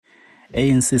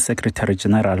ANC Secretary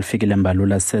General Fikile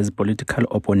Mbalula says political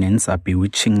opponents are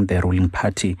bewitching the ruling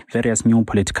party. Various new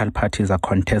political parties are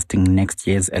contesting next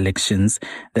year's elections.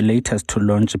 The latest to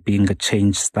launch being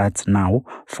Change Starts Now,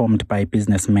 formed by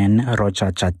businessman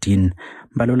Roger Jardine.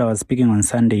 Mbalula was speaking on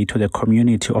Sunday to the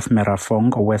community of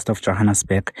Merafong, west of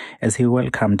Johannesburg, as he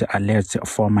welcomed alleged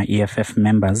former EFF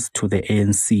members to the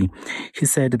ANC. He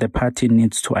said the party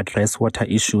needs to address water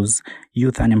issues,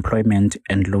 youth unemployment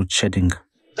and load shedding.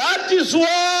 That is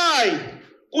why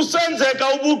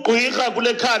kusenzeka ubugqwirha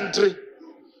kule country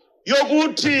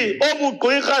yokuthi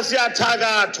obugqwirha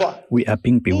siyathakathwa. We are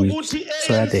being bewitched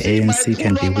so that the ANC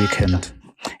can be weakened.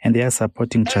 And they are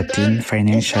supporting Jardine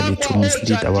financially to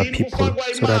mislead our people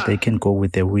so that they can go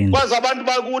with the wind. Abantu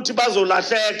bakuthi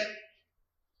bazolahleka.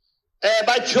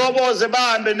 Batyhoboze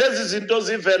bahambe nezi zinto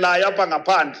zivelayo apha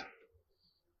ngaphandle.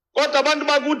 Kodwa abantu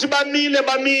bakuthi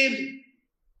bamile.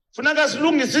 But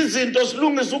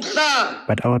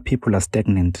our people are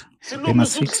stagnant. We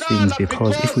must fix things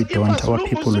because if we don't, our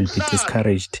people will be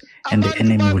discouraged and the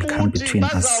enemy will come between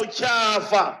us.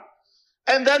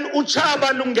 And then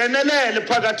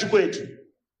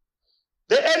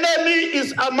the enemy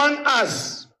is among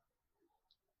us.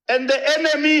 And the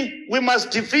enemy we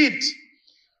must defeat.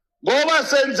 We have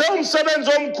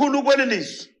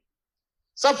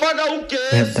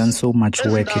done so much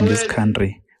work in this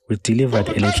country. We delivered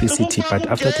electricity, but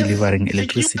after delivering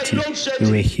electricity,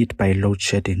 we were hit by load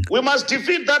shedding. We must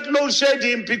defeat that load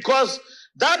shedding because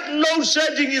that load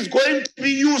shedding is going to be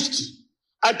used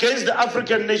against the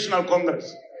African National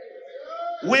Congress.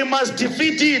 We must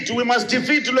defeat it. We must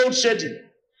defeat load shedding.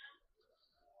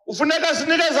 We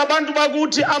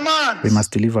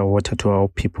must deliver water to our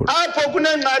people. Where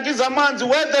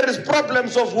there is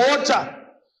problems of water,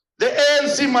 the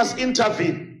ANC must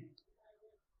intervene.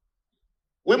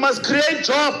 We must create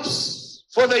jobs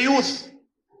for the youth.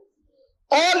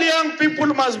 All young people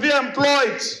must be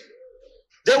employed.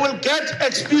 They will get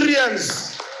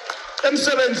experience.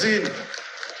 M17.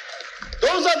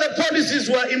 Those are the policies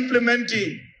we are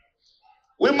implementing.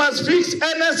 We must fix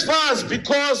NSFAS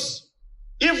because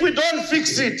if we don't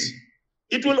fix it,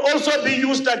 it will also be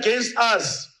used against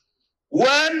us.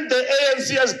 When the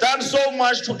ANC has done so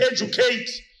much to educate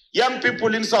young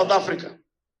people in South Africa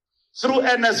through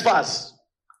NSFAS.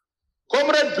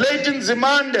 Comrade Blatant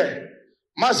Zimande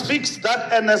must fix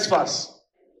that NSFAS.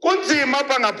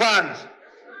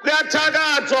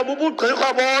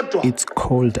 It's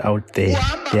cold out there.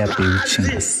 They are bewitching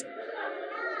us.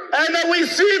 And we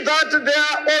see that there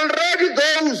are already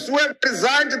those who have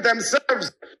resigned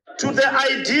themselves to the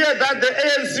idea that the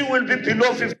ANC will be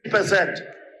below 50%.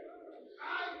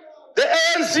 The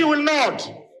ANC will not.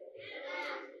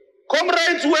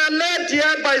 Comrades were led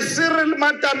here by Cyril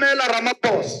Matamela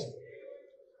Ramaphosa.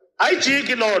 I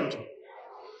cheeky Lord.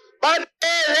 But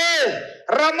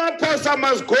Ramaphosa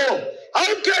must go.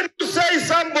 How can you say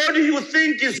somebody you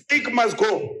think is weak must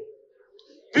go?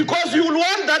 Because you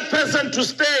want that person to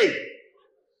stay.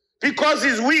 Because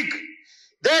he's weak.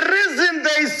 The reason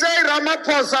they say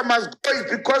Ramaphosa must go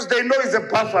is because they know he's a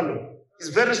buffalo. He's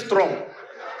very strong.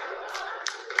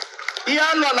 We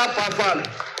are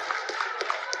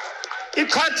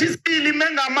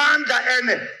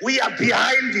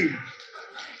behind him.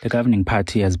 The governing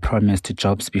party has promised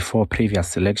jobs before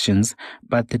previous elections,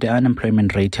 but the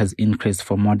unemployment rate has increased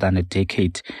for more than a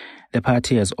decade. The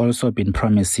party has also been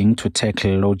promising to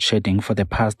tackle load shedding for the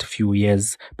past few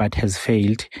years, but has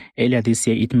failed. Earlier this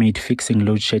year, it made fixing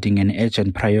load shedding an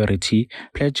urgent priority,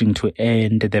 pledging to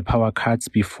end the power cuts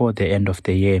before the end of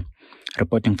the year.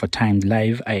 Reporting for Time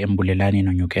Live, I am Bulelani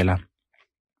Nonyukela.